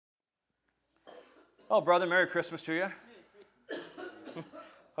Oh, brother, Merry Christmas to you.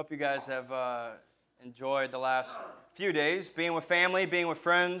 Hope you guys have enjoyed the last few days, being with family, being with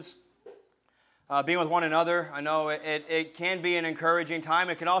friends, being with one another. I know it can be an encouraging time.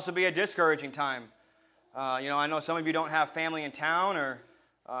 It can also be a discouraging time. I know some of you don't have family in town, or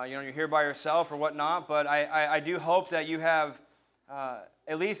you're here by yourself or whatnot, but I do hope that you have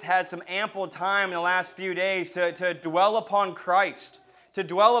at least had some ample time in the last few days to dwell upon Christ, to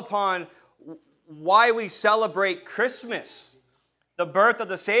dwell upon why we celebrate Christmas, the birth of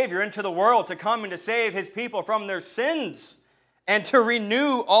the Savior into the world, to come and to save His people from their sins, and to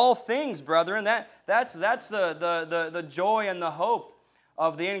renew all things, brethren. That's the joy and the hope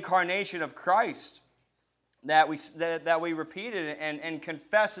of the incarnation of Christ that we repeated and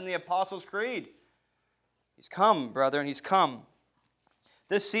confess in the Apostles' Creed. He's come, brethren, He's come.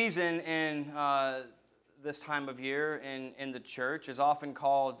 This season in this time of year in the church is often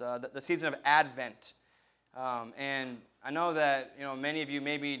called the season of Advent. And I know that many of you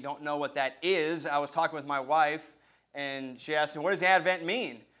maybe don't know what that is. I was talking with my wife, and she asked me, what does Advent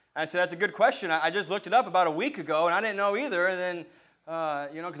mean? And I said, that's a good question. I just looked it up about a week ago, and I didn't know either. And then,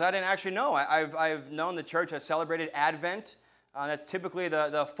 because I didn't actually know. I've known the church has celebrated Advent. That's typically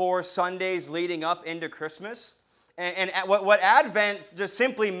the 4 Sundays leading up into Christmas. And what Advent just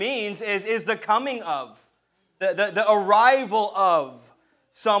simply means is the coming of, the arrival of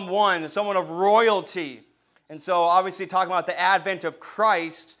someone of royalty. And so obviously talking about the advent of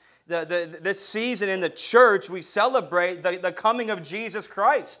Christ, this season in the church, we celebrate the coming of Jesus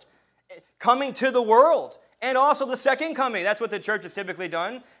Christ, coming to the world, and also the second coming. That's what the church has typically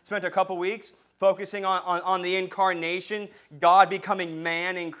done. Spent a couple weeks focusing on the incarnation, God becoming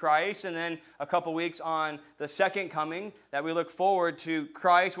man in Christ, and then a couple weeks on the second coming, that we look forward to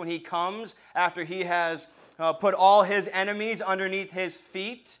Christ when He comes after He has put all His enemies underneath His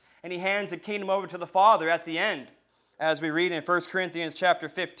feet, and He hands the kingdom over to the Father at the end, as we read in 1 Corinthians chapter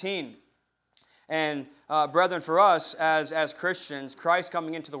 15. And brethren, for us as Christians, Christ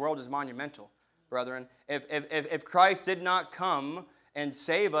coming into the world is monumental, brethren. If Christ did not come and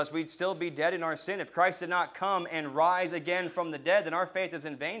save us, we'd still be dead in our sin. If Christ did not come and rise again from the dead, then our faith is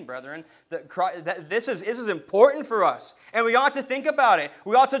in vain, brethren. This is important for us, and we ought to think about it.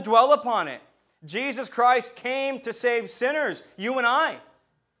 We ought to dwell upon it. Jesus Christ came to save sinners, you and I.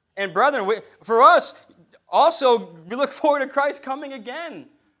 And brethren, for us, also, we look forward to Christ coming again.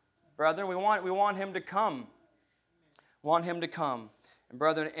 Brethren, we want Him to come. Want Him to come. And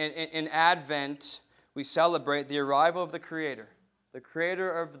brethren, in Advent, we celebrate the arrival of the Creator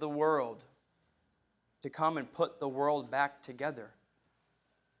of the world, to come and put the world back together.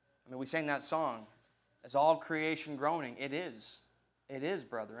 I mean, we sang that song, "Is all creation groaning?" It is. It is,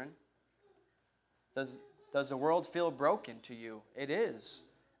 brethren. Does the world feel broken to you? It is.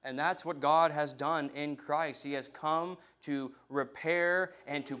 And that's what God has done in Christ. He has come to repair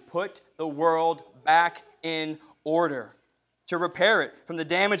and to put the world back in order. To repair it from the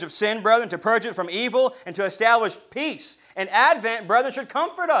damage of sin, brethren, to purge it from evil, and to establish peace. And Advent, brethren, should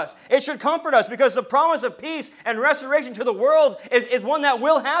comfort us. It should comfort us because the promise of peace and restoration to the world is one that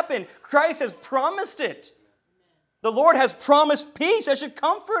will happen. Christ has promised it. The Lord has promised peace. That should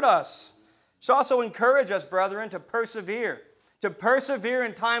comfort us. It should also encourage us, brethren, to persevere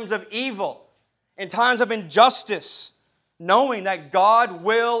in times of evil, in times of injustice, knowing that God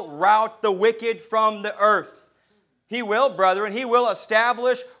will rout the wicked from the earth. He will, brethren, He will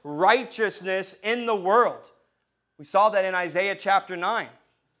establish righteousness in the world. We saw that in Isaiah chapter 9.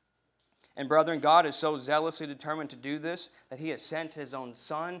 And brethren, God is so zealously determined to do this that He has sent His own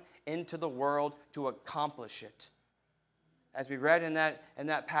Son into the world to accomplish it. As we read in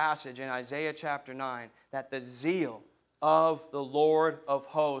that passage in Isaiah chapter 9, that the zeal of the Lord of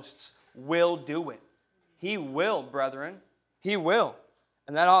hosts will do it. He will, brethren. He will.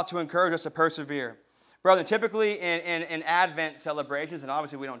 And that ought to encourage us to persevere. Brethren, typically in Advent celebrations, and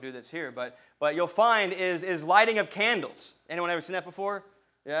obviously we don't do this here, but you'll find is lighting of candles. Anyone ever seen that before?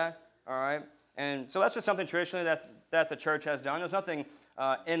 Yeah? All right. And so that's just something traditionally that the church has done. There's nothing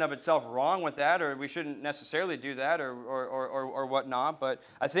in of itself wrong with that, or we shouldn't necessarily do that or whatnot. But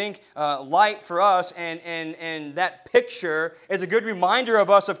I think light for us and that picture is a good reminder of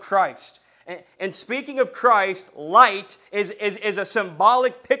us of Christ. And speaking of Christ, light is a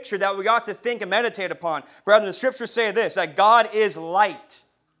symbolic picture that we ought to think and meditate upon. Brethren, the Scriptures say this, that God is light.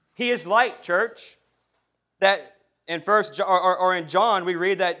 He is light, church. That in in John, we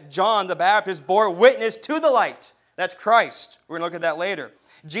read that John the Baptist bore witness to the light. That's Christ. We're going to look at that later.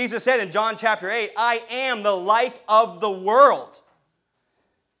 Jesus said in John chapter 8, I am the light of the world.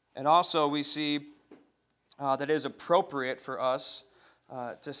 And also we see that it is appropriate for us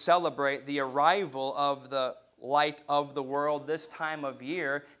to celebrate the arrival of the light of the world this time of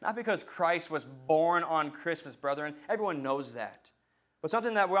year, not because Christ was born on Christmas, brethren. Everyone knows that. But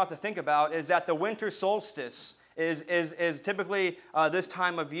something that we ought to think about is that the winter solstice is typically this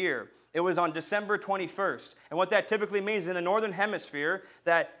time of year. It was on December 21st. And what that typically means in the northern hemisphere,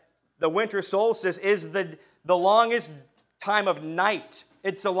 that the winter solstice is the longest time of night.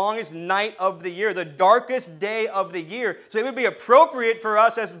 It's the longest night of the year, the darkest day of the year. So it would be appropriate for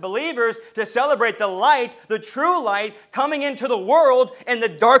us as believers to celebrate the light, the true light, coming into the world in the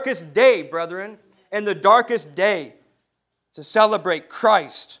darkest day, brethren. In the darkest day. To celebrate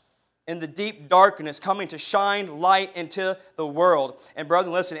Christ in the deep darkness, coming to shine light into the world. And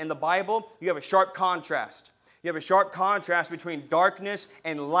brethren, listen, in the Bible, you have a sharp contrast. You have a sharp contrast between darkness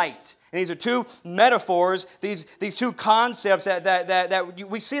and light. And these are two metaphors, these two concepts that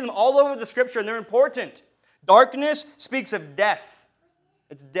we see them all over the Scripture, and they're important. Darkness speaks of death.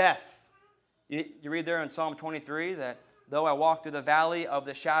 It's death. You read there in Psalm 23 that though I walk through the valley of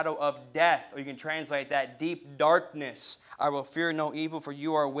the shadow of death, or you can translate that deep darkness, I will fear no evil, for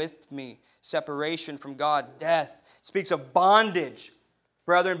you are with me. Separation from God, death. Speaks of bondage.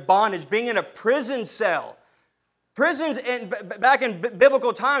 Brethren, bondage, being in a prison cell. Prisons back in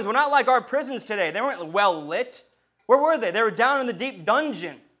biblical times were not like our prisons today. They weren't well lit. Where were they? They were down in the deep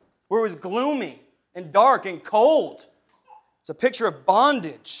dungeon where it was gloomy and dark and cold. It's a picture of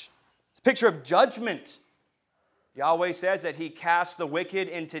bondage. It's a picture of judgment. Yahweh says that He casts the wicked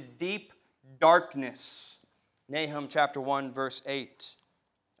into deep darkness. Nahum chapter 1 verse 8.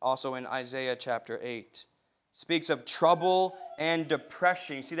 Also in Isaiah chapter 8. Speaks of trouble and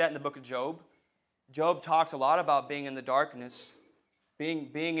depression. You see that in the book of Job. Job talks a lot about being in the darkness, being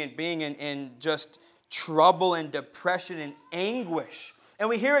in just trouble and depression and anguish. And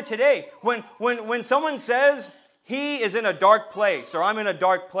we hear it today. When someone says he is in a dark place or I'm in a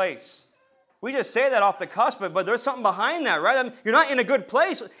dark place, we just say that off the cusp, but there's something behind that, right? I mean, you're not in a good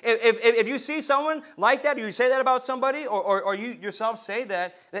place. If you see someone like that, or you say that about somebody, or you yourself say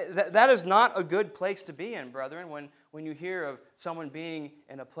that is not a good place to be in, brethren, when you hear of someone being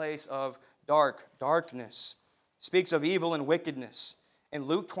in a place of darkness. Speaks of evil and wickedness. In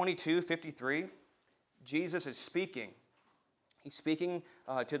Luke 22:53, Jesus is speaking. He's speaking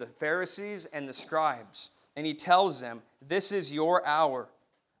to the Pharisees and the scribes, and He tells them, this is your hour,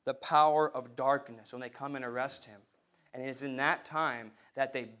 the power of darkness, when they come and arrest Him. And it's in that time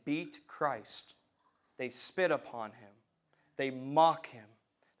that they beat Christ. They spit upon Him. They mock Him.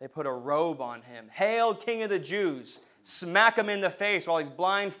 They put a robe on Him. Hail, King of the Jews! Smack Him in the face while He's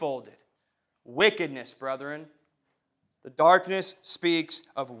blindfolded. Wickedness, brethren. The darkness speaks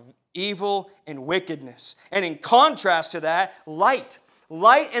of evil and wickedness. And in contrast to that, light.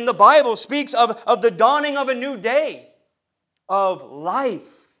 Light in the Bible speaks of the dawning of a new day, of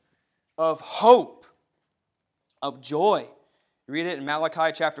life, of hope, of joy. You read it in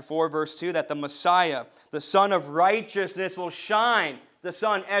Malachi chapter 4, verse 2, that the Messiah, the Son of Righteousness, will shine. The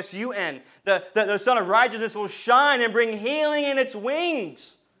Son, S-U-N. The Son of Righteousness will shine and bring healing in its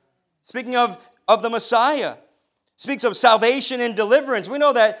wings. Speaking of the Messiah, speaks of salvation and deliverance. We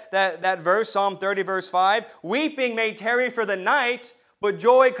know that verse, Psalm 30, verse 5. Weeping may tarry for the night, but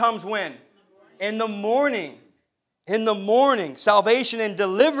joy comes when? In the morning. In the morning. Salvation and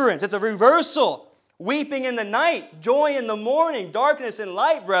deliverance. It's a reversal. Weeping in the night, joy in the morning, darkness and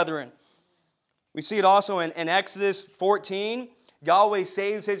light, brethren. We see it also in Exodus 14. Yahweh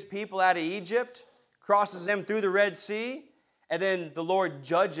saves His people out of Egypt, crosses them through the Red Sea. And then the Lord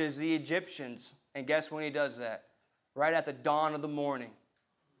judges the Egyptians. And guess when He does that? Right at the dawn of the morning.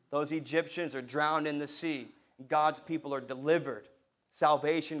 Those Egyptians are drowned in the sea. God's people are delivered.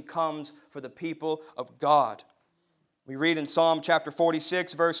 Salvation comes for the people of God. We read in Psalm chapter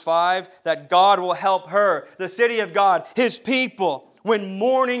 46, verse 5, that God will help her, the city of God, His people, when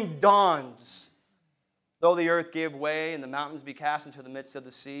morning dawns. Though the earth give way and the mountains be cast into the midst of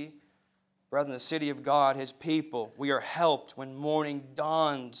the sea, brethren, the city of God, His people, we are helped when morning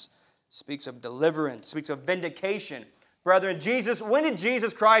dawns. Speaks of deliverance, speaks of vindication. Brethren, when did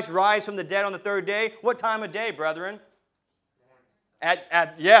Jesus Christ rise from the dead on the third day? What time of day, brethren?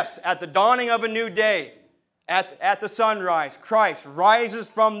 At the dawning of a new day. At the sunrise, Christ rises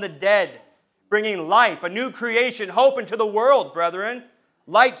from the dead, bringing life, a new creation, hope into the world, brethren.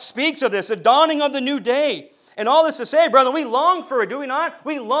 Light speaks of this, the dawning of the new day. And all this to say, brethren, we long for it, do we not?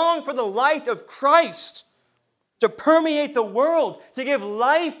 We long for the light of Christ to permeate the world, to give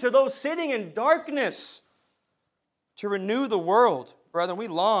life to those sitting in darkness, to renew the world. Brethren, we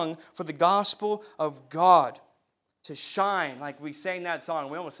long for the gospel of God to shine, like we sang that song.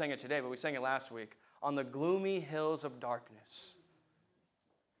 We almost sang it today, but we sang it last week. On the gloomy hills of darkness.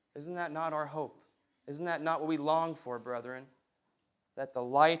 Isn't that not our hope? Isn't that not what we long for, brethren? That the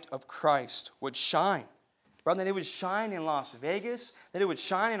light of Christ would shine. Brethren, that it would shine in Las Vegas, that it would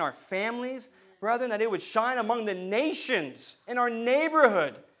shine in our families, brethren, that it would shine among the nations, in our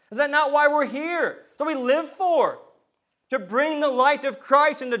neighborhood. Is that not why we're here? That's what we live for. To bring the light of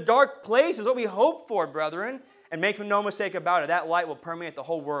Christ into dark places, what we hope for, brethren. And make no mistake about it, that light will permeate the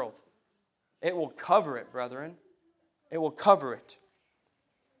whole world. It will cover it, brethren. It will cover it.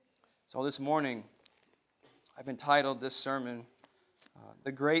 So this morning, I've entitled this sermon,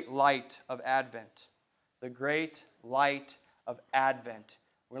 The Great Light of Advent. The Great Light of Advent.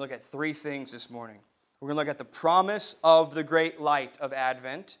 We're going to look at three things this morning. We're going to look at the promise of the great light of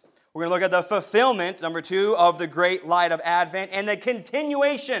Advent. We're going to look at the fulfillment, number two, of the great light of Advent, and the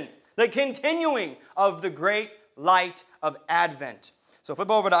continuing of the great light of Advent. So flip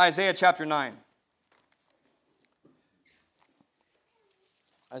over to Isaiah chapter 9.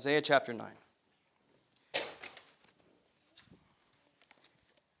 Isaiah chapter 9.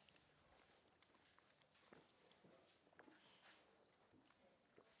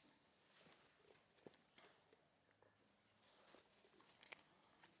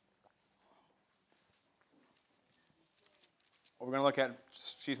 We're going to look at,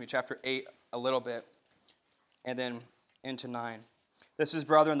 chapter 8 a little bit, and then into 9. This is,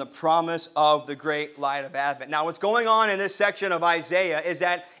 brethren, the promise of the great light of Advent. Now, what's going on in this section of Isaiah is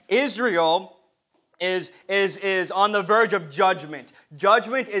that Israel is on the verge of judgment.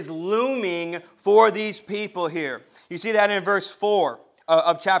 Judgment is looming for these people here. You see that in verse 4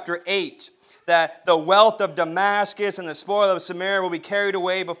 of chapter 8. That the wealth of Damascus and the spoil of Samaria will be carried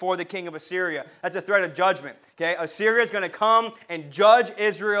away before the king of Assyria. That's a threat of judgment. Okay, Assyria is going to come and judge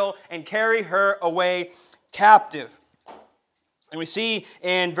Israel and carry her away captive. And we see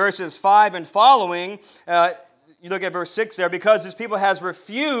in verses 5 and following, you look at verse 6 there, because this people has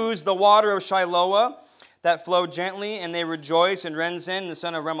refused the water of Shiloah that flowed gently, and they rejoice in Rezin, the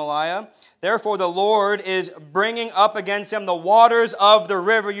son of Remaliah. Therefore the Lord is bringing up against them the waters of the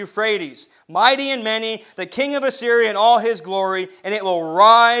river Euphrates, mighty and many, the king of Assyria in all his glory, and it will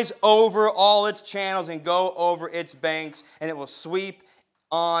rise over all its channels and go over its banks, and it will sweep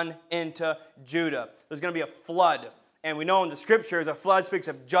on into Judah. There's going to be a flood. And we know in the Scriptures, a flood speaks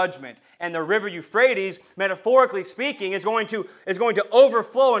of judgment. And the river Euphrates, metaphorically speaking, is going to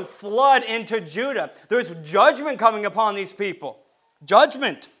overflow and flood into Judah. There's judgment coming upon these people.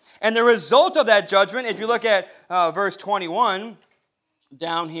 Judgment. And the result of that judgment, if you look at verse 21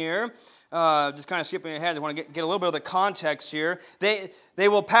 down here, just kind of skipping ahead, I want to get a little bit of the context here. They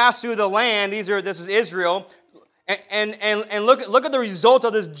will pass through the land. This is Israel. And look at the result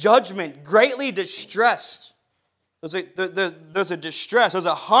of this judgment. Greatly distressed. There's a distress, there's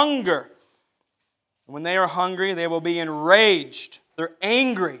a hunger. When they are hungry, they will be enraged. They're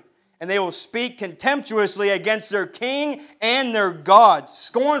angry. And they will speak contemptuously against their king and their God,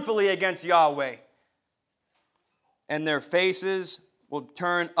 scornfully against Yahweh. And their faces will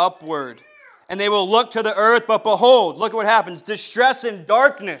turn upward. And they will look to the earth, but behold, look at what happens. Distress and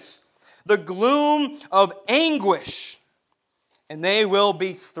darkness, the gloom of anguish. And they will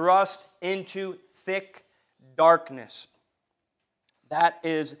be thrust into thick darkness. That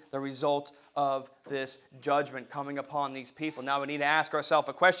is the result of this judgment coming upon these people. Now we need to ask ourselves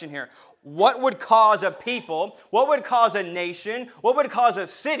a question here. What would cause a people, what would cause a nation, what would cause a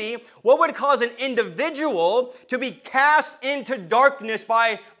city, what would cause an individual to be cast into darkness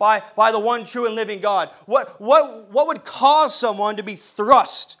by the one true and living God? What would cause someone to be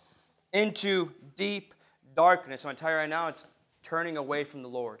thrust into deep darkness? I'm going to tell you right now, it's turning away from the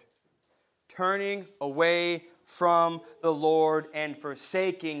Lord. Turning away from the Lord and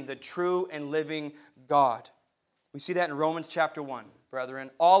forsaking the true and living God. We see that in Romans chapter 1, brethren.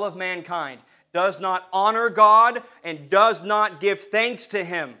 All of mankind does not honor God and does not give thanks to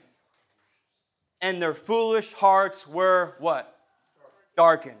Him. And their foolish hearts were what?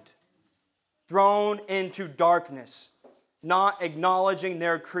 Darkened. Thrown into darkness. Not acknowledging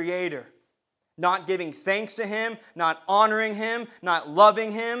their Creator. Not giving thanks to Him, not honoring Him, not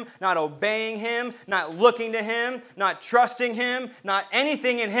loving Him, not obeying Him, not looking to Him, not trusting Him, not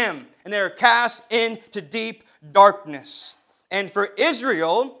anything in Him. And they are cast into deep darkness. And for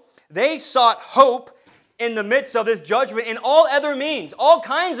Israel, they sought hope in the midst of this judgment in all other means, all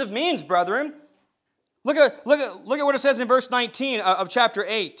kinds of means, brethren. Look at what it says in verse 19 of chapter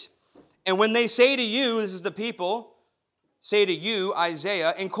 8. And when they say to you, this is the people, say to you,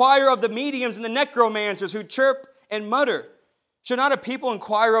 Isaiah, inquire of the mediums and the necromancers who chirp and mutter. Should not a people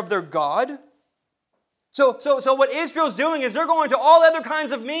inquire of their God? So what Israel's doing is they're going to all other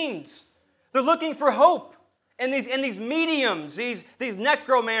kinds of means. They're looking for hope and these mediums, these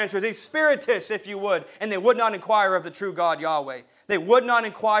necromancers, these spiritists, if you would, and they would not inquire of the true God, Yahweh. They would not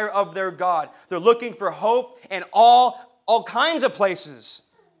inquire of their God. They're looking for hope in all kinds of places,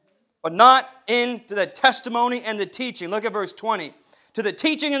 but not into the testimony and the teaching. Look at verse 20. To the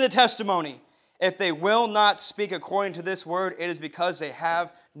teaching and the testimony. If they will not speak according to this word, it is because they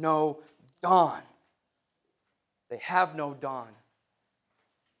have no dawn. They have no dawn.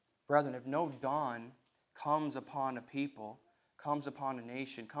 Brethren, if no dawn comes upon a people, comes upon a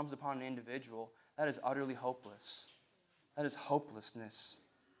nation, comes upon an individual, that is utterly hopeless. That is hopelessness.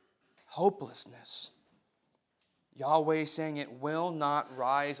 Hopelessness. Yahweh is saying it will not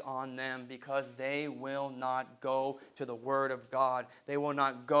rise on them because they will not go to the Word of God. They will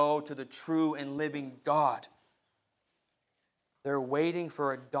not go to the true and living God. They're waiting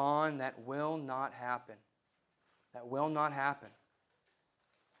for a dawn that will not happen. That will not happen.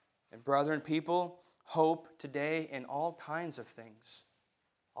 And brethren, people hope today in all kinds of things.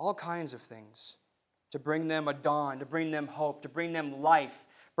 All kinds of things. To bring them a dawn, to bring them hope, to bring them life.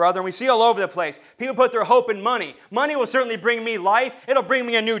 Brethren, we see all over the place. People put their hope in money. Money will certainly bring me life. It'll bring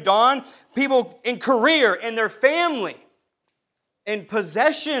me a new dawn. People in career, in their family, in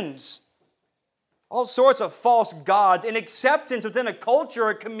possessions. All sorts of false gods, in acceptance within a culture,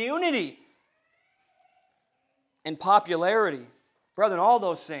 a community. In popularity. Brethren, all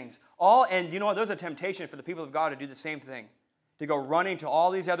those things. And you know what? There's a temptation for the people of God to do the same thing. To go running to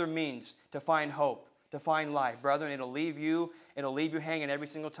all these other means to find hope, to find life. Brethren, it'll leave you hanging every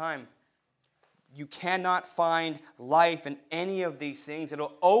single time. You cannot find life in any of these things.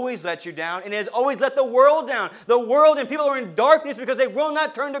 It'll always let you down, and it has always let the world down. The world and people are in darkness because they will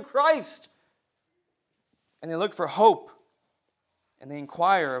not turn to Christ. And they look for hope. And they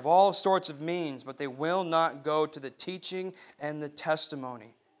inquire of all sorts of means, but they will not go to the teaching and the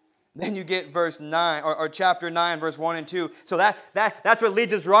testimony. Then you get verse 9, or chapter 9, verse 1 and 2. So that's what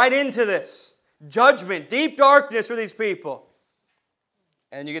leads us right into this. Judgment, deep darkness for these people.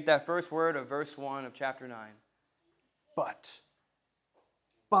 And you get that first word of verse 1 of chapter 9.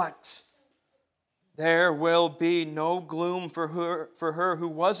 But there will be no gloom for her who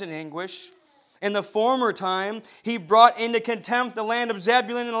was in anguish. In the former time, he brought into contempt the land of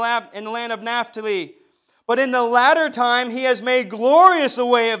Zebulun and the land of Naphtali. But in the latter time, he has made glorious the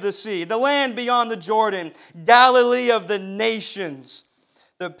way of the sea, the land beyond the Jordan, Galilee of the nations.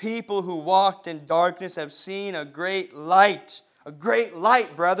 The people who walked in darkness have seen a great light. A great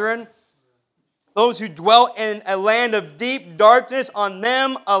light, brethren. Those who dwelt in a land of deep darkness, on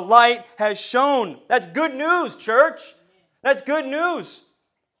them a light has shone. That's good news, church. That's good news.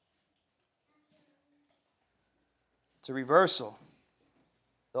 It's a reversal.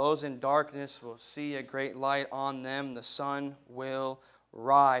 Those in darkness will see a great light on them. The sun will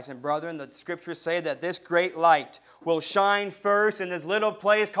rise. And brethren, the scriptures say that this great light will shine first in this little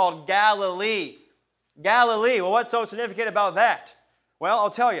place called Galilee. Galilee. Well, what's so significant about that? Well,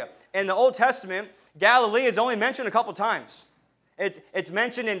 I'll tell you. In the Old Testament, Galilee is only mentioned a couple times. It's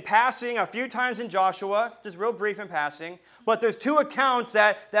mentioned in passing a few times in Joshua, just real brief in passing. But there's two accounts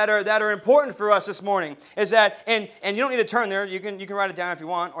that are important for us this morning. Is that, and you don't need to turn there. You can write it down if you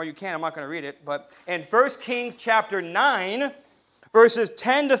want, or you can. I'm not going to read it. But in 1 Kings chapter 9, verses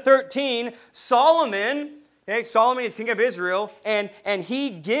 10 to 13, Solomon is king of Israel, and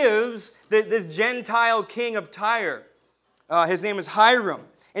he gives this Gentile king of Tyre. His name is Hiram.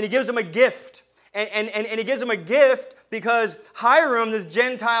 And he gives him a gift. And he gives him a gift because Hiram, this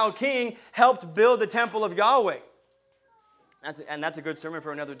Gentile king, helped build the temple of Yahweh. That's a good sermon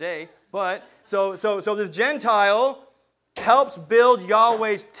for another day. But so this Gentile helps build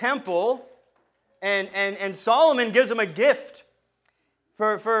Yahweh's temple, and Solomon gives him a gift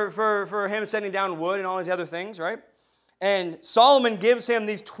for him setting down wood and all these other things, right? And Solomon gives him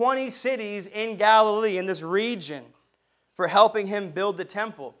these 20 cities in Galilee, in this region, for helping him build the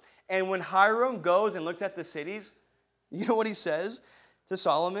temple. And when Hiram goes and looks at the cities, you know what he says to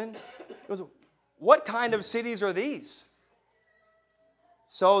Solomon? He goes, "What kind of cities are these?"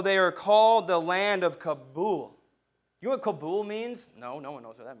 So they are called the land of Kabul. You know what Kabul means? No one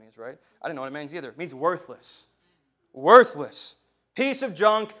knows what that means, right? I didn't know what it means either. It means worthless. Worthless. Piece of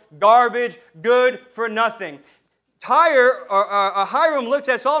junk, garbage, good for nothing. Hiram looks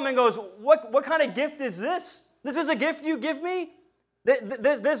at Solomon and goes, what kind of gift is this? This is a gift you give me?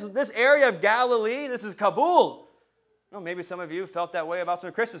 This area of Galilee, this is Kabul. Maybe some of you felt that way about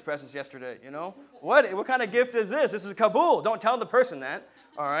some Christmas presents yesterday, you know? What kind of gift is this? This is Kabul. Don't tell the person that,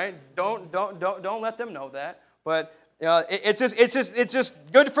 all right? Don't let them know that. But it's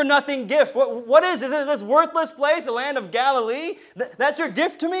just good for nothing gift. What is this? Is this worthless place, the land of Galilee? That's your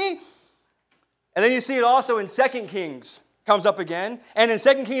gift to me? And then you see it also in 2 Kings, comes up again. And in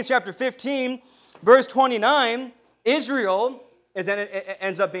 2 Kings chapter 15, verse 29, Israel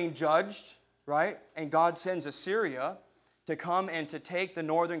ends up being judged, right? And God sends Assyria to come and to take the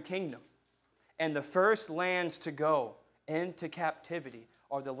northern kingdom. And the first lands to go into captivity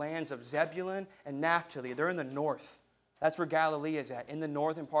are the lands of Zebulun and Naphtali. They're in the north. That's where Galilee is at, in the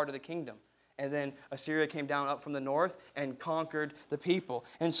northern part of the kingdom. And then Assyria came down up from the north and conquered the people.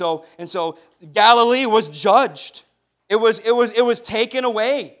 And so Galilee was judged. It was taken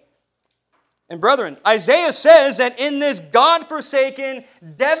away. And brethren, Isaiah says that in this God-forsaken,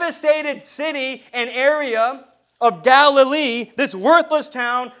 devastated city and area of Galilee, this worthless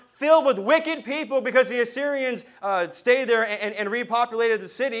town filled with wicked people because the Assyrians stayed there and repopulated the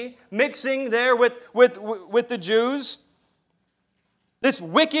city, mixing there with the Jews. This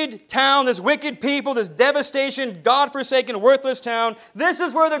wicked town, this wicked people, this devastation, God-forsaken, worthless town, this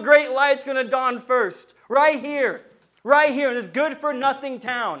is where the great light's going to dawn first. Right here in this good-for-nothing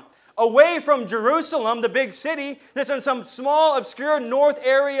town. Away from Jerusalem, the big city, that's in some small, obscure north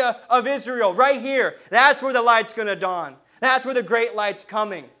area of Israel. Right here. That's where the light's going to dawn. That's where the great light's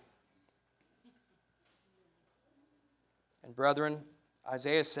coming. And brethren,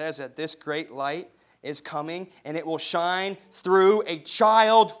 Isaiah says that this great light is coming, and it will shine through a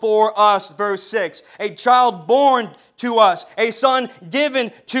child for us. Verse 6, a child born to us, a son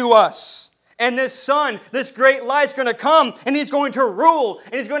given to us. And this son, this great light is going to come, and he's going to rule,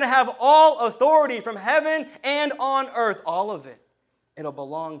 and he's going to have all authority from heaven and on earth. All of it. It'll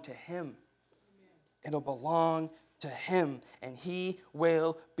belong to him. It'll belong to him, and he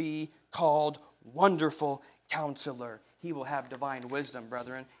will be called Wonderful Counselor. He will have divine wisdom,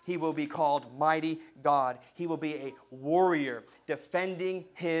 brethren. He will be called Mighty God. He will be a warrior defending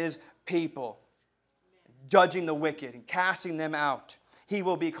his people, judging the wicked and casting them out. He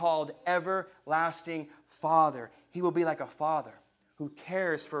will be called Everlasting Father. He will be like a father who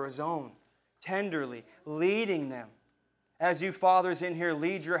cares for his own, tenderly leading them. As you fathers in here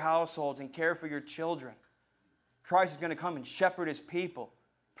lead your households and care for your children, Christ is going to come and shepherd his people,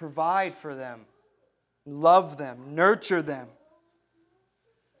 provide for them, love them, nurture them.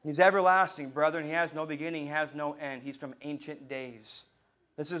 He's everlasting, brethren. He has no beginning. He has no end. He's from ancient days.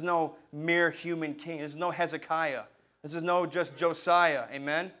 This is no mere human king. This is no Hezekiah. This is no just Josiah.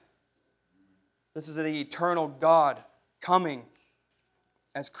 Amen? This is the eternal God coming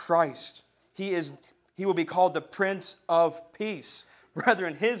as Christ. He will be called the Prince of Peace.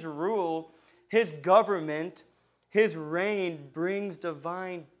 Brethren, his rule, his government, his reign brings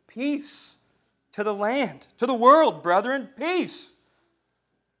divine peace to the land, to the world, brethren, peace.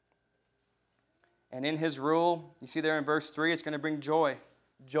 And in his rule, you see there in verse 3, it's going to bring joy.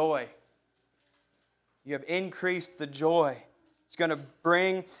 Joy. You have increased the joy. It's going to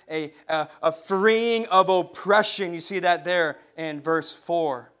bring a freeing of oppression. You see that there in verse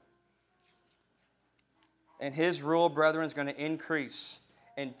 4. And his rule, brethren, is going to increase.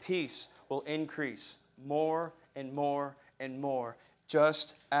 And peace will increase more and more and more.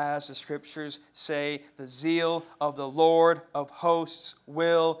 Just as the Scriptures say, the zeal of the Lord of hosts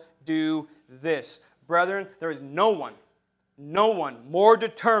will do this. Brethren, there is no one more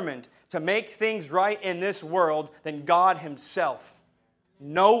determined to make things right in this world than God himself.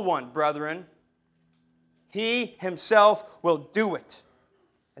 No one, brethren. He himself will do it.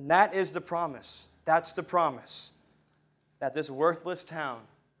 And that is the promise. That's the promise. That this worthless town,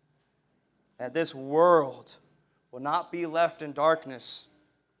 that this world will not be left in darkness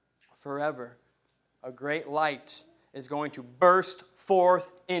forever. A great light is going to burst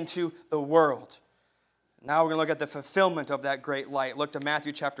forth into the world. Now we're going to look at the fulfillment of that great light. Look to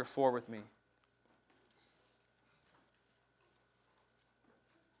Matthew chapter 4 with me.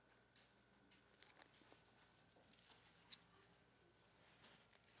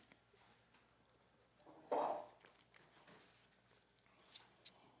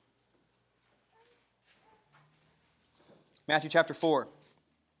 Matthew chapter 4.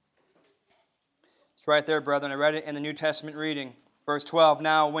 It's right there, brethren. I read it in the New Testament reading. Verse 12,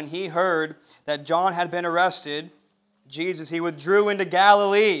 now when he heard that John had been arrested, Jesus, he withdrew into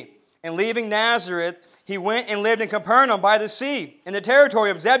Galilee. And leaving Nazareth, he went and lived in Capernaum by the sea, in the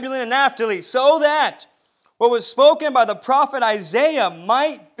territory of Zebulun and Naphtali, so that what was spoken by the prophet Isaiah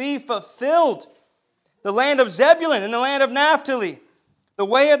might be fulfilled. The land of Zebulun and the land of Naphtali, the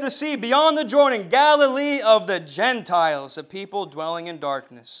way of the sea, beyond the Jordan, Galilee of the Gentiles, the people dwelling in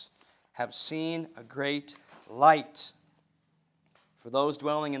darkness, have seen a great light. For those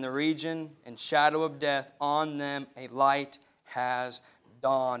dwelling in the region and shadow of death, on them a light has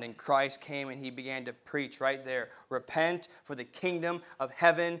dawned. And Christ came and he began to preach right there. Repent, for the kingdom of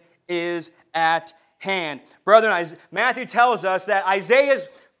heaven is at hand. Brethren, Matthew tells us that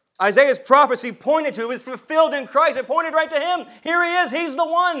Isaiah's prophecy pointed to, it was fulfilled in Christ. It pointed right to Him. Here He is. He's the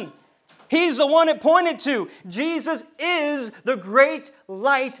one. He's the one it pointed to. Jesus is the great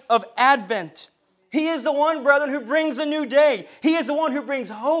light of Advent. He is the one, brethren, who brings a new day. He is the one who brings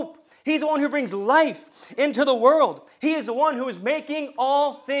hope. He's the one who brings life into the world. He is the one who is making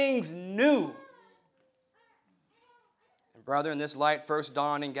all things new. And brethren, this light first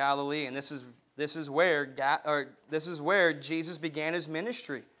dawned in Galilee, and this is where Jesus began His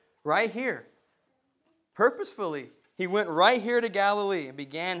ministry, right here. Purposefully, He went right here to Galilee and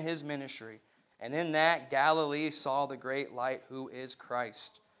began His ministry. And in that, Galilee saw the great light, who is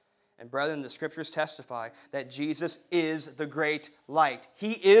Christ. And brethren, the Scriptures testify that Jesus is the great light.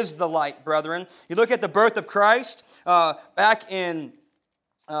 He is the light, brethren. You look at the birth of Christ back in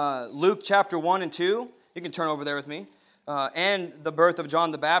Luke chapter 1 and 2. You can turn over there with me. And the birth of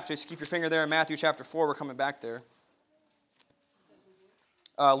John the Baptist. Keep your finger there in Matthew chapter 4. We're coming back there.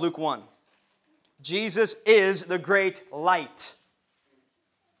 Luke 1. Jesus is the great light.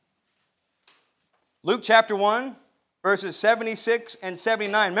 Luke chapter 1, verses 76 and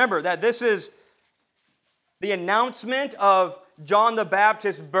 79. Remember that this is the announcement of John the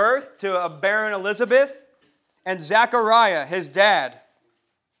Baptist's birth to a barren Elizabeth. And Zechariah, his dad,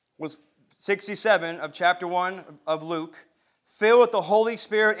 was 67 of chapter 1 of Luke, filled with the Holy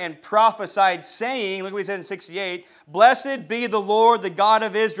Spirit and prophesied, saying, look what he said in 68, "Blessed be the Lord, the God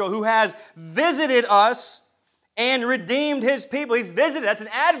of Israel, who has visited us and redeemed His people." He's visited. That's an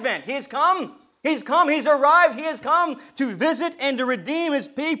advent. He's come. He's come. He's arrived. He has come to visit and to redeem His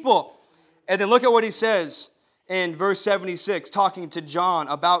people. And then look at what he says in verse 76, talking to John,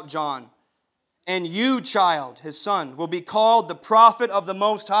 about John. "And you, child," his son, "will be called the prophet of the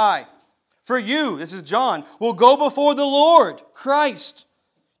Most High. For you," this is John, "will go before the Lord, Christ,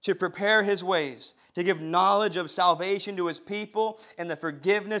 to prepare His ways, to give knowledge of salvation to His people and the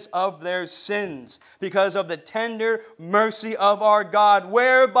forgiveness of their sins, because of the tender mercy of our God,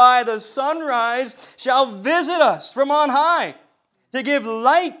 whereby the sunrise shall visit us from on high, to give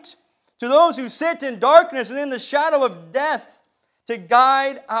light to those who sit in darkness and in the shadow of death, to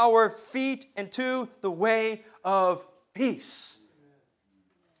guide our feet into the way of peace."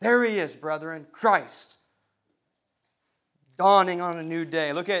 There He is, brethren, Christ, dawning on a new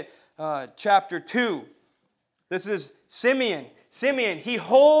day. Look at chapter 2. This is Simeon. Simeon, he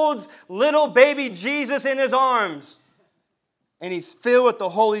holds little baby Jesus in his arms. And he's filled with the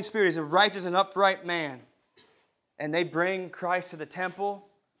Holy Spirit. He's a righteous and upright man. And they bring Christ to the temple.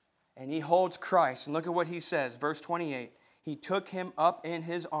 And he holds Christ. And look at what he says. Verse 28. "He took Him up in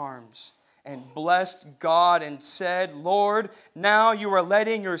His arms and blessed God and said, Lord, now You are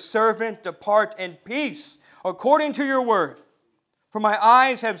letting Your servant depart in peace, according to Your word. For my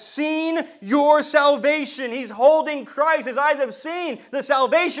eyes have seen Your salvation." He's holding Christ. His eyes have seen the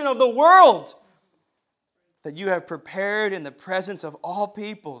salvation of the world, "that You have prepared in the presence of all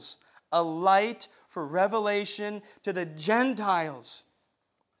peoples a light for revelation to the Gentiles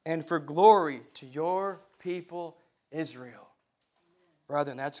and for glory to Your people Israel."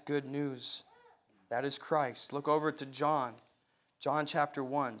 Brethren, that's good news. That is Christ. Look over to John. John chapter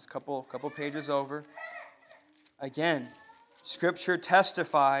 1. It's a couple pages over. Again, Scripture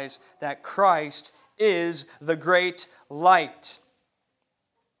testifies that Christ is the great light.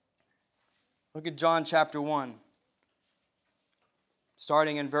 Look at John chapter 1.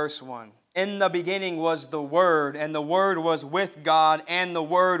 Starting in verse 1. "In the beginning was the Word, and the Word was with God, and the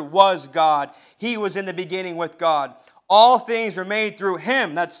Word was God. He was in the beginning with God. All things were made through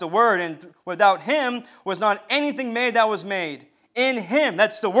Him," that's the Word, "and without Him was not anything made that was made. In Him,"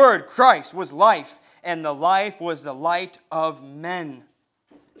 that's the Word, Christ, "was life, and the life was the light of men.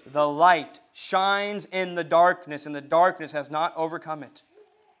 The light shines in the darkness, and the darkness has not overcome it.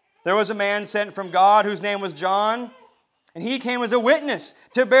 There was a man sent from God whose name was John, and he came as a witness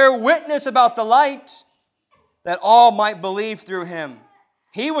to bear witness about the light, that all might believe through him.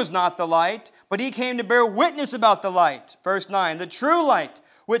 He was not the light, but he came to bear witness about the light." Verse 9, "The true light,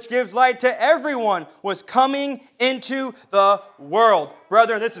 which gives light to everyone, was coming into the world."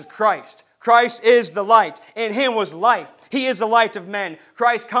 Brethren, this is Christ. Christ is the light. In Him was life. He is the light of men.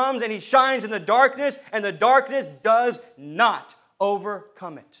 Christ comes and He shines in the darkness, and the darkness does not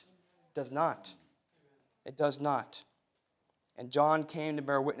overcome it. It does not. It does not. And John came to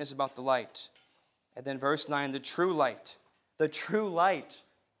bear witness about the light. And then verse 9, "The true light." The true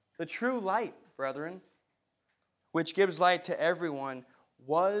light, brethren, which gives light to everyone,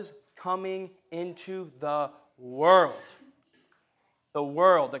 was coming into the world. The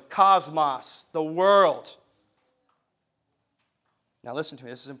world, the cosmos, the world. Now listen to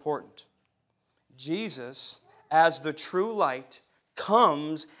me, this is important. Jesus, as the true light,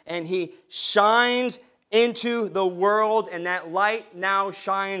 comes and He shines into the world, and that light now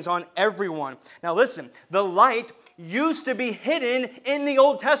shines on everyone. Now listen, the light used to be hidden in the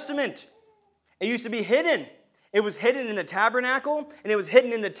Old Testament. It used to be hidden. It was hidden in the tabernacle, and it was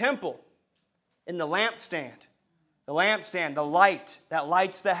hidden in the temple, in the lampstand. The lampstand, the light that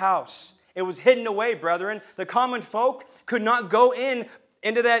lights the house. It was hidden away, brethren. The common folk could not go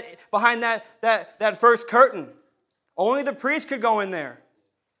into that, behind that first curtain. Only the priest could go in there.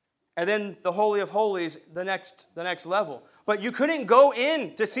 And then the Holy of Holies, the next level. But you couldn't go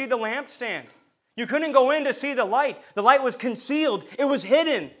in to see the lampstand. You couldn't go in to see the light. The light was concealed. It was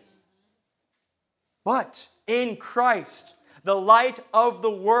hidden. But in Christ, the light of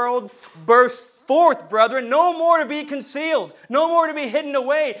the world burst forth, brethren. No more to be concealed. No more to be hidden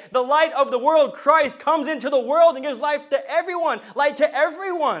away. The light of the world, Christ, comes into the world and gives life to everyone. Light to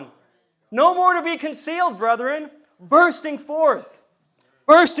everyone. No more to be concealed, brethren. Bursting forth.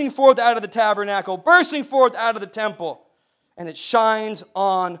 Bursting forth out of the tabernacle. Bursting forth out of the temple. And it shines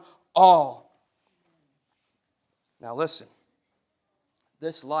on all. Now listen.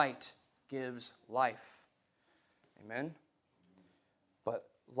 This light gives life. Amen? But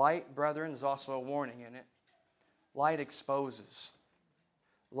light, brethren, is also a warning in it. Light exposes.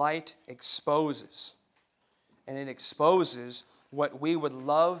 Light exposes. And it exposes what we would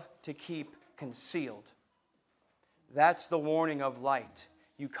love to keep concealed. That's the warning of light.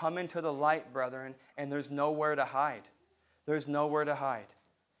 You come into the light, brethren, and there's nowhere to hide. There's nowhere to hide.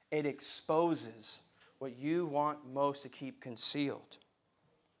 It exposes what you want most to keep concealed.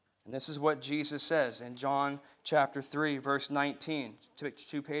 And this is what Jesus says in John chapter 3, verse 19,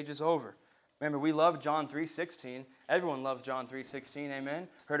 2 pages over. Remember, we love John 3:16. Everyone loves John 3:16, amen?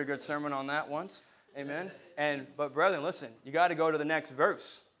 Heard a good sermon on that once, amen? But brethren, listen, you got to go to the next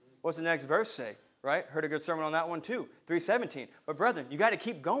verse. What's the next verse say, right? Heard a good sermon on that one too, 3:17. But brethren, you got to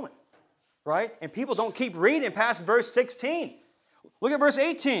keep going, right? And people don't keep reading past verse 16. Look at verse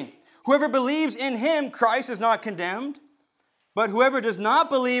 18. Whoever believes in Him, Christ, is not condemned. But whoever does not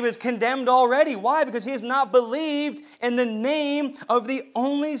believe is condemned already. Why? Because he has not believed in the name of the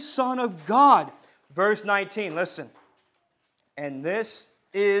only Son of God. Verse 19, listen. And this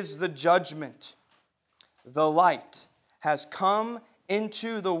is the judgment. The light has come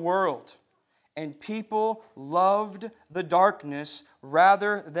into the world, and people loved the darkness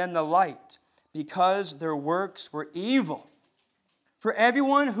rather than the light, because their works were evil. For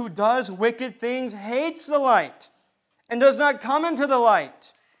everyone who does wicked things hates the light, and does not come into the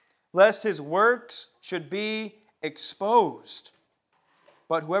light, lest his works should be exposed.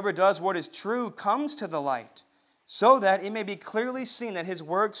 But whoever does what is true comes to the light, so that it may be clearly seen that his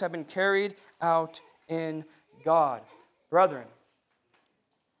works have been carried out in God. Brethren,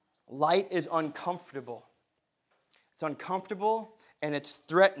 light is uncomfortable. It's uncomfortable and it's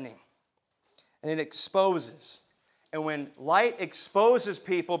threatening. And it exposes. And when light exposes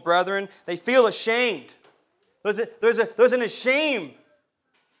people, brethren, they feel ashamed. There's an ashamed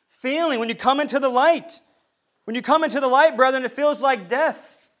feeling when you come into the light. When you come into the light, brethren, it feels like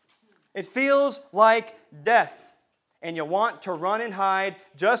death. It feels like death. And you want to run and hide,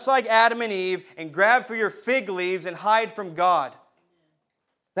 just like Adam and Eve, and grab for your fig leaves and hide from God.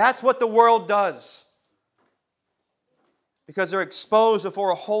 That's what the world does. Because they're exposed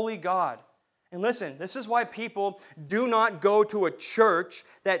before a holy God. And listen, this is why people do not go to a church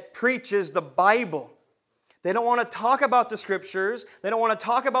that preaches the Bible. They don't want to talk about the Scriptures. They don't want to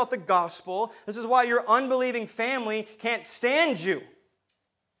talk about the gospel. This is why your unbelieving family can't stand you.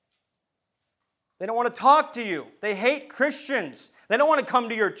 They don't want to talk to you. They hate Christians. They don't want to come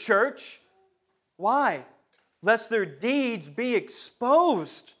to your church. Why? Lest their deeds be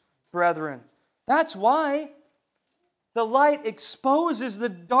exposed, brethren. That's why the light exposes the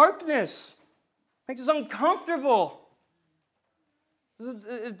darkness. Makes us uncomfortable.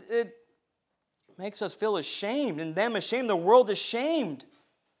 It makes us feel ashamed, and them ashamed, the world ashamed.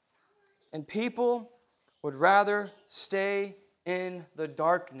 And people would rather stay in the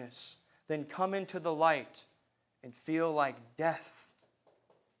darkness than come into the light and feel like death.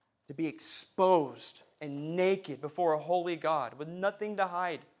 To be exposed and naked before a holy God with nothing to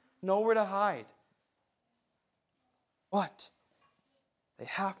hide, nowhere to hide. But they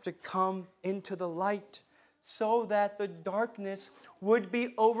have to come into the light so that the darkness would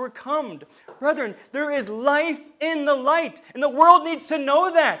be overcome. Brethren, there is life in the light, and the world needs to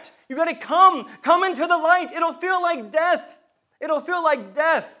know that. You've got to come into the light. It'll feel like death. It'll feel like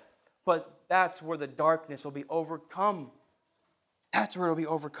death. But that's where the darkness will be overcome. That's where it'll be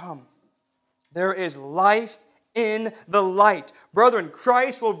overcome. There is life in the light. Brethren,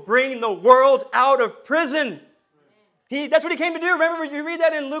 Christ will bring the world out of prison. That's what He came to do. Remember, you read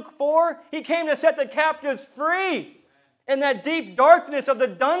that in Luke 4? He came to set the captives free in that deep darkness of the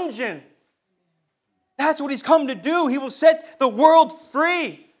dungeon. That's what He's come to do. He will set the world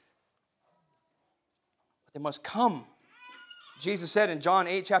free. But they must come. Jesus said in John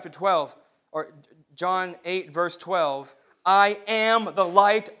 8, chapter 12, or John 8, verse 12, I am the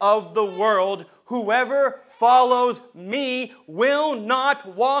light of the world. Whoever follows me will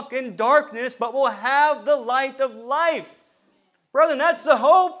not walk in darkness, but will have the light of life. Brethren, that's the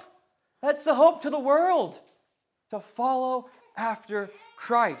hope. That's the hope to the world. To follow after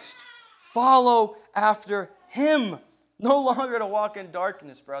Christ. Follow after Him. No longer to walk in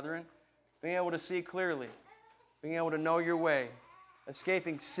darkness, brethren. Being able to see clearly. Being able to know your way.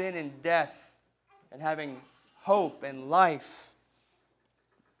 Escaping sin and death. And having hope and life.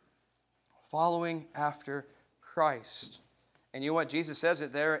 Following after Christ. And you know what? Jesus says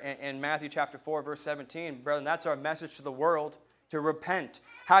it there in Matthew chapter 4, verse 17. Brethren, that's our message to the world, to repent.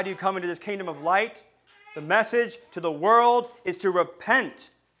 How do you come into this kingdom of light? The message to the world is to repent,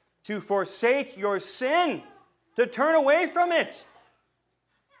 to forsake your sin, to turn away from it.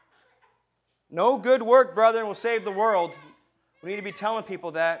 No good work, brethren, will save the world. We need to be telling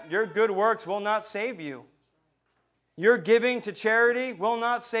people that. Your good works will not save you. Your giving to charity will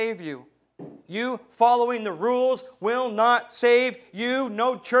not save you. You following the rules will not save you.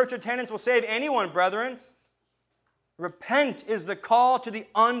 No church attendance will save anyone, brethren. Repent is the call to the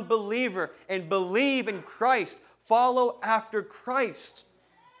unbeliever and believe in Christ. Follow after Christ.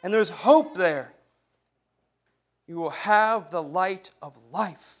 And there's hope there. You will have the light of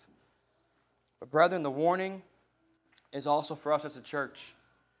life. But brethren, the warning is also for us as a church.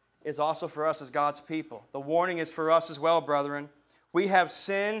 It's also for us as God's people. The warning is for us as well, brethren. We have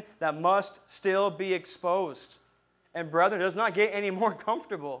sin that must still be exposed. And brethren, it does not get any more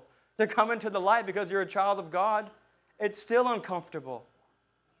comfortable to come into the light because you're a child of God. It's still uncomfortable.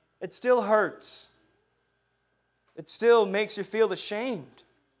 It still hurts. It still makes you feel ashamed.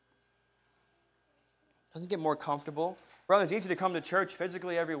 It doesn't get more comfortable. Brethren, it's easy to come to church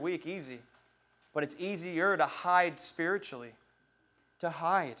physically every week, easy. But it's easier to hide spiritually. To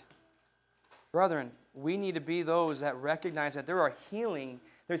hide. Brethren, we need to be those that recognize that there's healing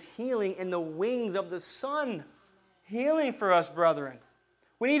in the wings of the Son. Healing for us, brethren.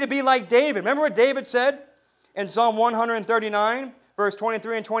 We need to be like David. Remember what David said in Psalm 139, verse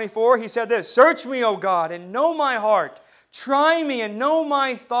 23 and 24? He said this, Search me, O God, and know my heart. Try me and know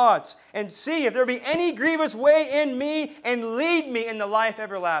my thoughts, and see if there be any grievous way in me, and lead me in the life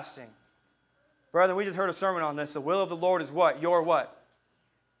everlasting. Brethren, we just heard a sermon on this. The will of the Lord is what? Your what?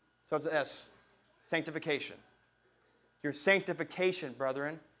 So it's an S. Sanctification. Your sanctification,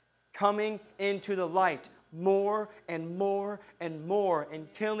 brethren. Coming into the light more and more and more, and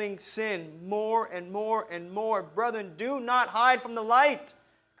killing sin more and more and more. Brethren, do not hide from the light.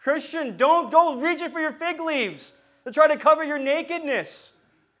 Christian, don't go reaching for your fig leaves to try to cover your nakedness.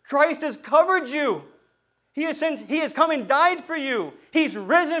 Christ has covered you. He has come and died for you. He's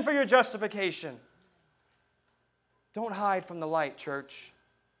risen for your justification. Don't hide from the light, church.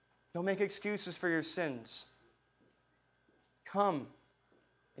 Don't make excuses for your sins. Come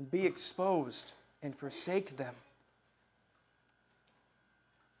and be exposed and forsake them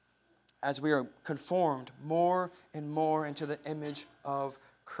as we are conformed more and more into the image of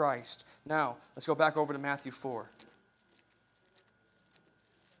Christ. Now, let's go back over to Matthew 4.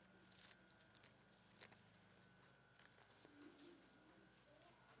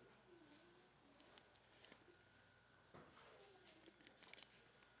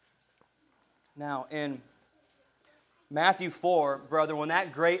 Now, in Matthew 4, brother, when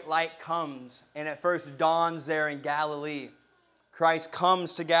that great light comes and it first dawns there in Galilee, Christ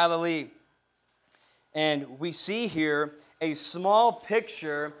comes to Galilee. And we see here a small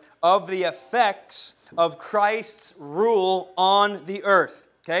picture of the effects of Christ's rule on the earth.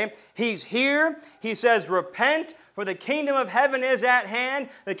 Okay? He's here. He says, repent, for the kingdom of heaven is at hand.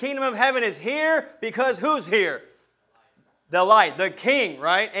 The kingdom of heaven is here because who's here? The light, the King,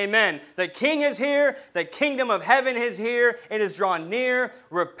 right? Amen. The King is here. The kingdom of heaven is here. It is drawn near.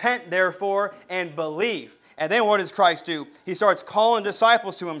 Repent, therefore, and believe. And then what does Christ do? He starts calling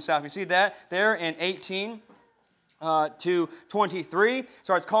disciples to Himself. You see that there in 18 to 23.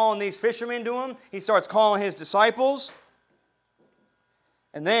 Starts calling these fishermen to Him. He starts calling His disciples.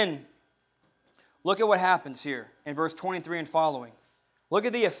 And then look at what happens here in verse 23 and following. Look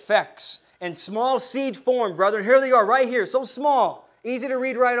at the effects in small seed form, brethren. Here they are right here, so small, easy to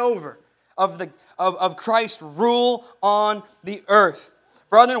read right over, of Christ's rule on the earth.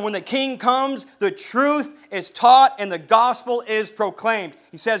 Brethren, when the King comes, the truth is taught and the gospel is proclaimed.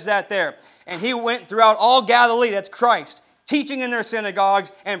 He says that there. And he went throughout all Galilee, that's Christ, teaching in their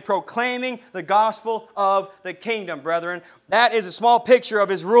synagogues and proclaiming the gospel of the kingdom, brethren. That is a small picture of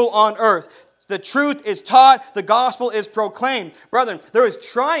his rule on earth. The truth is taught, the gospel is proclaimed. Brethren, there is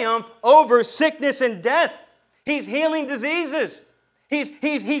triumph over sickness and death. He's healing diseases.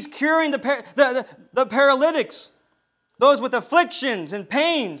 He's curing the paralytics. Those with afflictions and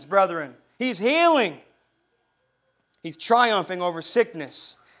pains, brethren. He's healing. He's triumphing over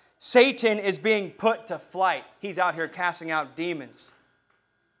sickness. Satan is being put to flight. He's out here casting out demons.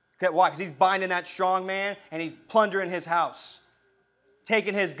 Okay, why? Because he's binding that strong man and he's plundering his house,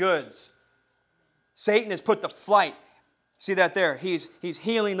 taking his goods. Satan is put to flight. See that there? He's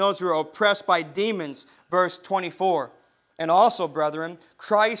healing those who are oppressed by demons, verse 24. And also, brethren,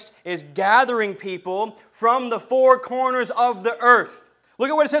 Christ is gathering people from the four corners of the earth. Look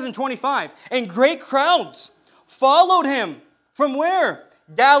at what it says in 25. And great crowds followed him. From where?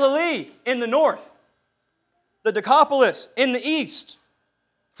 Galilee in the north. The Decapolis in the east.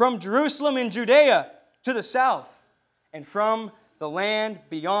 From Jerusalem in Judea to the south. And from the land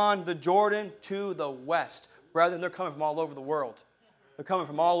beyond the Jordan to the west. Brethren, they're coming from all over the world. They're coming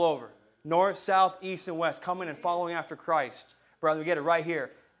from all over. North, south, east, and west, coming and following after Christ. Brethren, we get it right here.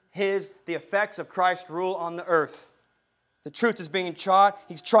 The effects of Christ's rule on the earth. The truth is being taught.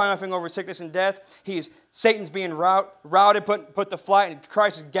 He's triumphing over sickness and death. Satan's being routed, put to flight, and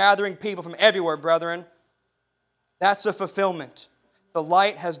Christ is gathering people from everywhere, brethren. That's a fulfillment. The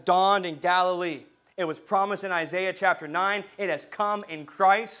light has dawned in Galilee. It was promised in Isaiah chapter 9. It has come in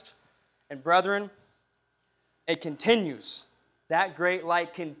Christ. And brethren, it continues. That great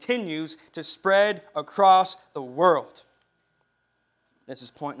light continues to spread across the world. This is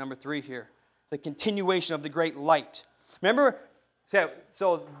point number 3 here. The continuation of the great light. Remember,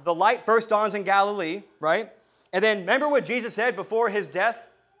 so the light first dawns in Galilee, right? And then remember what Jesus said before his death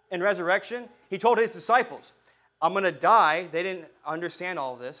and resurrection? He told his disciples, I'm going to die. They didn't understand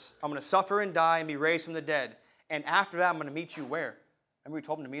all of this. I'm going to suffer and die and be raised from the dead. And after that, I'm going to meet you where? Remember we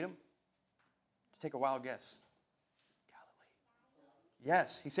told him to meet him? Take a wild guess.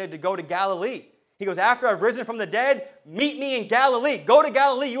 Yes, he said to go to Galilee. He goes, after I've risen from the dead, meet me in Galilee. Go to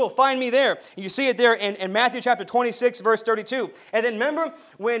Galilee, you will find me there. And you see it there in Matthew chapter 26, verse 32. And then remember,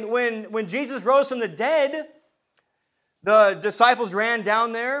 when Jesus rose from the dead, the disciples ran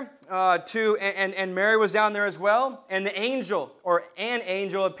down there and Mary was down there as well. And an angel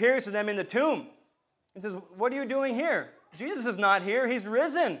appears to them in the tomb. He says, what are you doing here? Jesus is not here, he's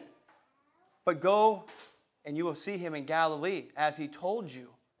risen. But go and you will see him in Galilee, as he told you,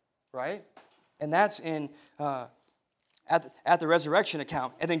 right? And that's at the resurrection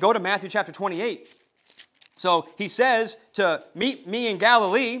account. And then go to Matthew chapter 28. So he says to meet me in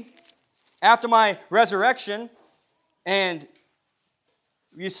Galilee after my resurrection. And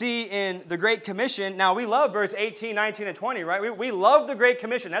you see in the Great Commission, now we love verse 18, 19, and 20, right? We love the Great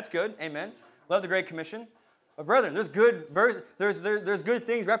Commission. That's good. Amen. Love the Great Commission. But brethren, there's good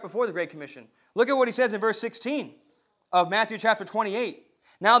things right before the Great Commission. Look at what he says in verse 16 of Matthew chapter 28.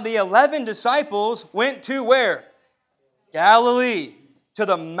 Now the 11 disciples went to where? Galilee, to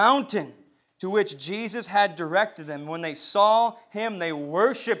the mountain to which Jesus had directed them. When they saw him, they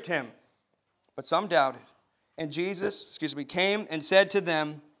worshiped him. But some doubted. And Jesus, came and said to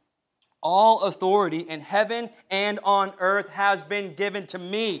them, all authority in heaven and on earth has been given to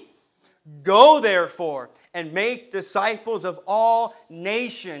me. Go therefore and make disciples of all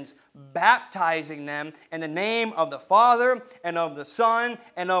nations, baptizing them in the name of the Father and of the Son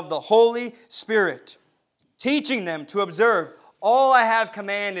and of the Holy Spirit, teaching them to observe all I have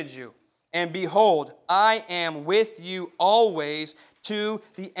commanded you. And behold, I am with you always to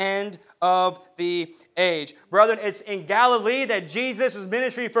the end of the age. Brethren, it's in Galilee that Jesus'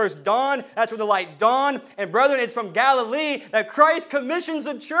 ministry first dawned. That's where the light dawned. And brethren, it's from Galilee that Christ commissions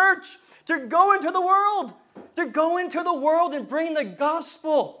the church to go into the world. To go into the world and bring the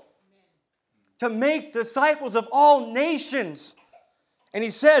gospel. To make disciples of all nations. And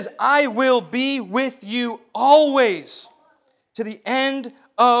he says, I will be with you always to the end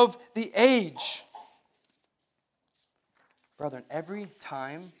of the age. Brethren, every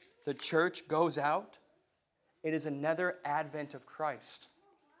time the church goes out, it is another advent of Christ.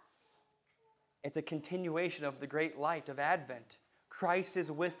 It's a continuation of the great light of Advent. Christ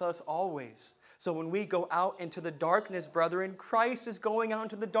is with us always. So when we go out into the darkness, brethren, Christ is going out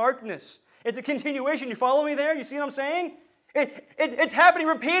into the darkness. It's a continuation. You follow me there? You see what I'm saying? It's happening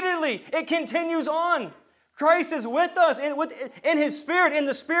repeatedly. It continues on. Christ is with us in His Spirit, in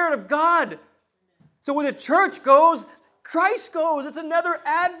the Spirit of God. So when the church goes, Christ goes. It's another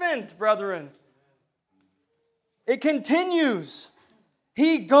Advent, brethren. It continues.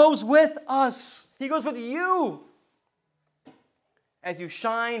 He goes with us. He goes with you. As you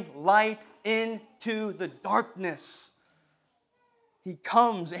shine light into the darkness. He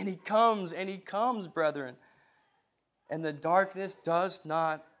comes and He comes and He comes, brethren. And the darkness does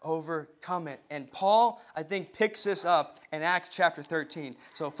not overcome it. And Paul, I think, picks this up in Acts chapter 13.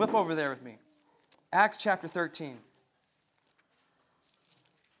 So flip over there with me. Acts chapter 13.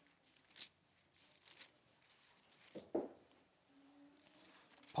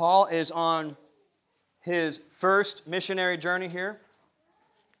 Paul is on his first missionary journey here.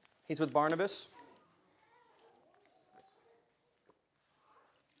 He's with Barnabas.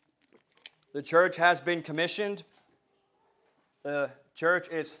 The church has been commissioned. The church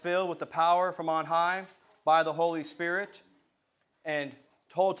is filled with the power from on high by the Holy Spirit and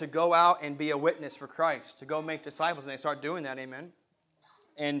told to go out and be a witness for Christ, to go make disciples, and they start doing that, amen,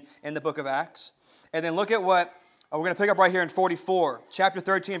 in the book of Acts. And then look at what we're going to pick up right here in 44, chapter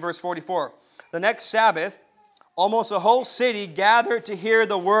 13, verse 44. The next Sabbath, almost a whole city gathered to hear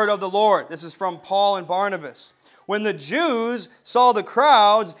the word of the Lord. This is from Paul and Barnabas. When the Jews saw the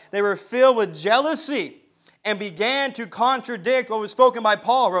crowds, they were filled with jealousy and began to contradict what was spoken by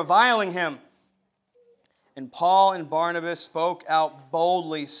Paul, reviling him. And Paul and Barnabas spoke out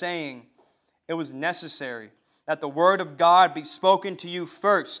boldly, saying, it was necessary that the word of God be spoken to you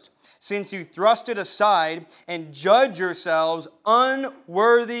first, since you thrust it aside and judge yourselves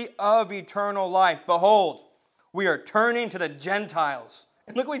unworthy of eternal life. Behold, we are turning to the Gentiles.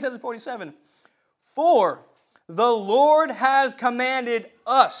 And look what he says in 47. For the Lord has commanded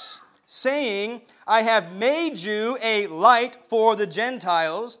us, saying, I have made you a light for the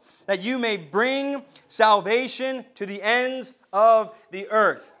Gentiles, that you may bring salvation to the ends of the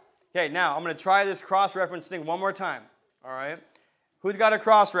earth. Okay, now I'm going to try this cross-reference thing one more time. All right? Who's got a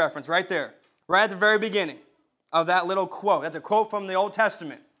cross-reference right there? Right at the very beginning of that little quote. That's a quote from the Old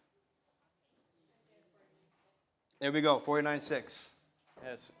Testament. There we go, 49:6.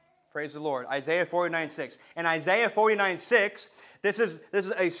 Yes. Praise the Lord. Isaiah 49:6. And Isaiah 49:6, this is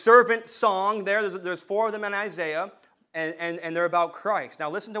a servant song there. There's 4 of them in Isaiah, and they're about Christ. Now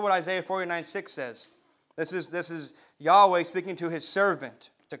listen to what Isaiah 49:6 says. This is Yahweh speaking to His servant,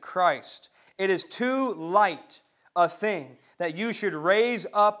 to Christ. It is too light a thing that you should raise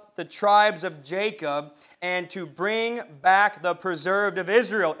up the tribes of Jacob and to bring back the preserved of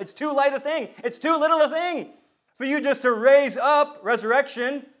Israel. It's too light a thing. It's too little a thing for you just to raise up,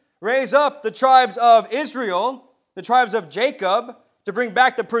 resurrection, raise up the tribes of Israel, the tribes of Jacob, to bring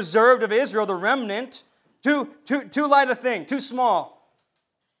back the preserved of Israel, the remnant. Too light a thing, too small.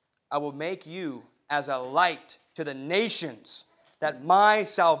 I will make you as a light to the nations, that my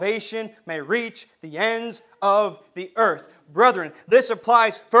salvation may reach the ends of the earth. Brethren, this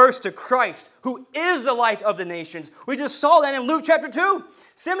applies first to Christ, who is the light of the nations. We just saw that in Luke chapter 2.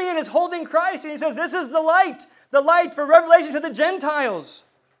 Simeon is holding Christ, and he says, this is the light for revelation to the Gentiles,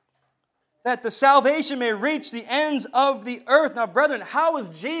 that the salvation may reach the ends of the earth. Now, brethren, how is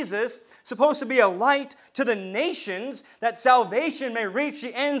Jesus supposed to be a light to the nations, that salvation may reach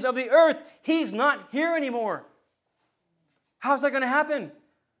the ends of the earth? He's not here anymore. How's that going to happen?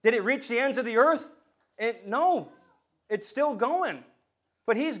 Did it reach the ends of the earth? No, it's still going.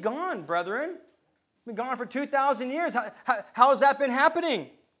 But He's gone, brethren. Been gone for 2,000 years. How has that been happening?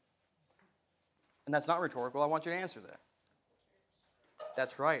 And that's not rhetorical. I want you to answer that.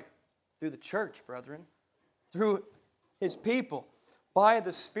 That's right. Through the church, brethren. Through His people. By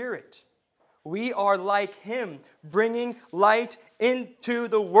the Spirit. We are like Him, bringing light into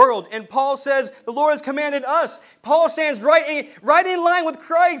the world. And Paul says, the Lord has commanded us. Paul stands right in line with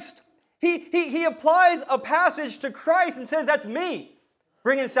Christ. He applies a passage to Christ and says, that's me,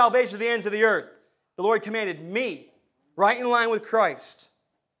 bringing salvation to the ends of the earth. The Lord commanded me, right in line with Christ.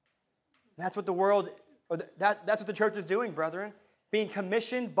 That's what that's what the church is doing, brethren. Being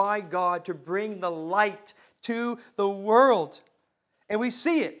commissioned by God to bring the light to the world. And we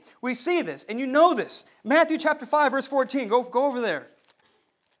see it. We see this. And you know this. Matthew chapter 5, verse 14. Go over there.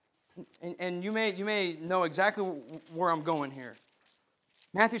 And you may know exactly where I'm going here.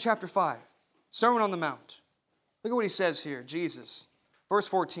 Matthew chapter 5. Sermon on the Mount. Look at what He says here. Jesus. Verse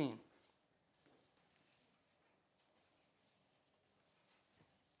 14.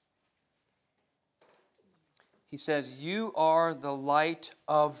 He says, you are the light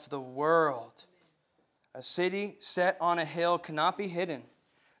of the world. A city set on a hill cannot be hidden.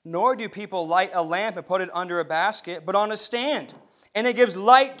 Nor do people light a lamp and put it under a basket, but on a stand. And it gives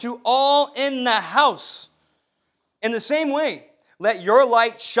light to all in the house. In the same way, let your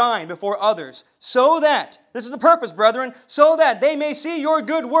light shine before others, so that, this is the purpose, brethren, so that they may see your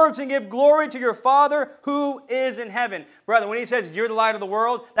good works and give glory to your Father who is in heaven. Brethren, when he says you're the light of the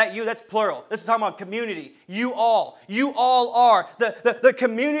world, that's plural. This is talking about community. You all are the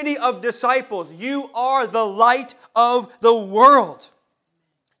community of disciples. You are the light of the world.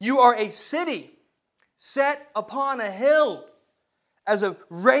 You are a city set upon a hill,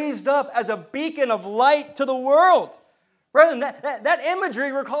 raised up as a beacon of light to the world. Brethren, that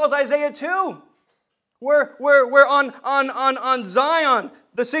imagery recalls Isaiah 2, where on Zion,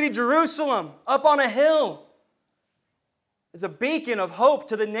 the city Jerusalem, up on a hill, is a beacon of hope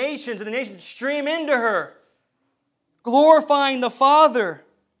to the nations, and the nations stream into her, glorifying the Father.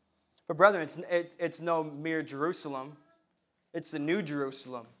 But brethren, it's no mere Jerusalem. It's the new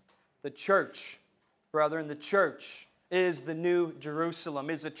Jerusalem, the church. Brethren, the church is the new Jerusalem,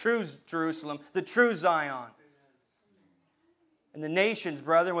 is the true Jerusalem, the true Zion. And the nations,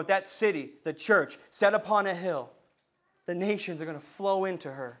 brethren, with that city, the church, set upon a hill, the nations are going to flow into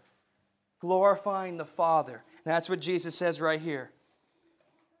her, glorifying the Father. And that's what Jesus says right here.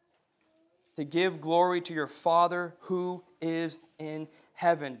 To give glory to your Father who is in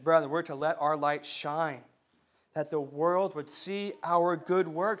heaven. Brethren, we're to let our light shine, that the world would see our good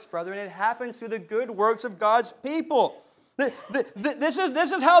works, brethren. It happens through the good works of God's people. This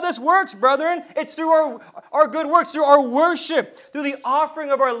is how this works, brethren. It's through our good works, through our worship, through the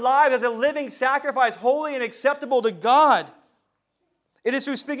offering of our lives as a living sacrifice, holy and acceptable to God. It is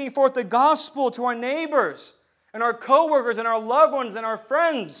through speaking forth the gospel to our neighbors and our co-workers and our loved ones and our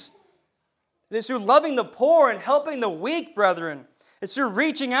friends. It is through loving the poor and helping the weak, brethren. It's through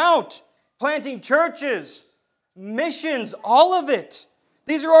reaching out, planting churches, missions, all of it.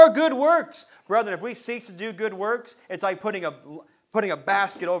 These are our good works. Brethren, if we cease to do good works, it's like putting a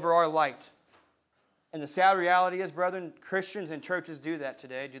basket over our light. And the sad reality is, brethren, Christians and churches do that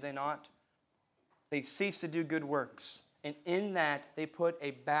today, do they not? They cease to do good works. And in that, they put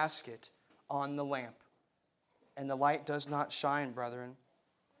a basket on the lamp. And the light does not shine, brethren.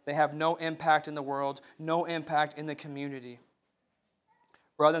 They have no impact in the world, no impact in the community.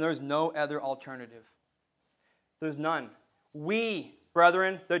 Brethren, there's no other alternative. There's none. We,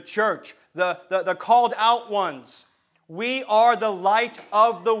 brethren, the church, the called out ones, we are the light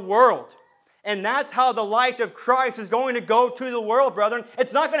of the world. And that's how the light of Christ is going to go to the world, brethren.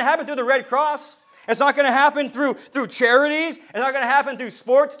 It's not going to happen through the Red Cross. It's not going to happen through charities. It's not going to happen through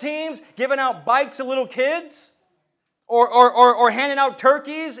sports teams, giving out bikes to little kids, or handing out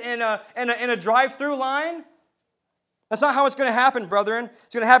turkeys in a drive-through line. That's not how it's going to happen, brethren.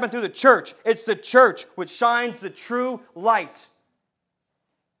 It's going to happen through the church. It's the church which shines the true light.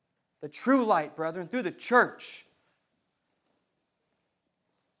 The true light, brethren, through the church.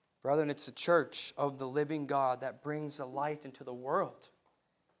 Brethren, it's the church of the living God that brings the light into the world.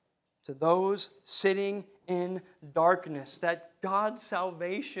 To those sitting in darkness, that God's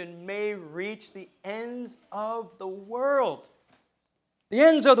salvation may reach the ends of the world. The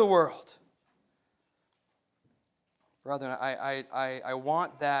ends of the world. Brethren, I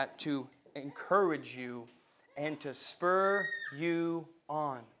want that to encourage you and to spur you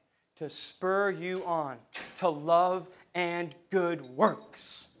on. To spur you on to love and good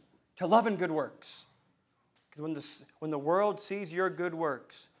works. To love and good works. Because when the world sees your good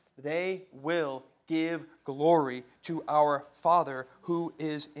works, they will give glory to our Father who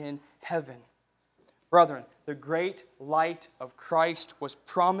is in heaven. Brethren, the great light of Christ was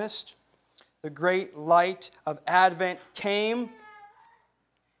promised. The great light of Advent came.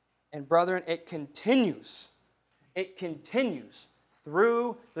 And brethren, it continues. It continues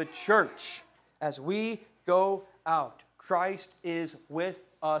through the church as we go out. Christ is with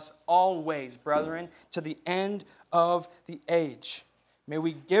us always, brethren, to the end of the age. May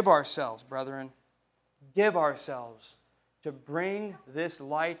we give ourselves, brethren, give ourselves to bring this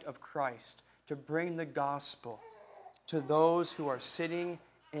light of Christ, to bring the gospel to those who are sitting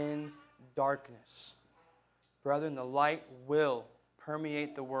in darkness. Brethren, the light will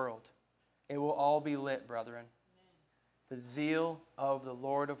permeate the world. It will all be lit, brethren. The zeal of the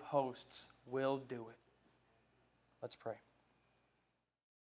Lord of hosts will do it. Let's pray.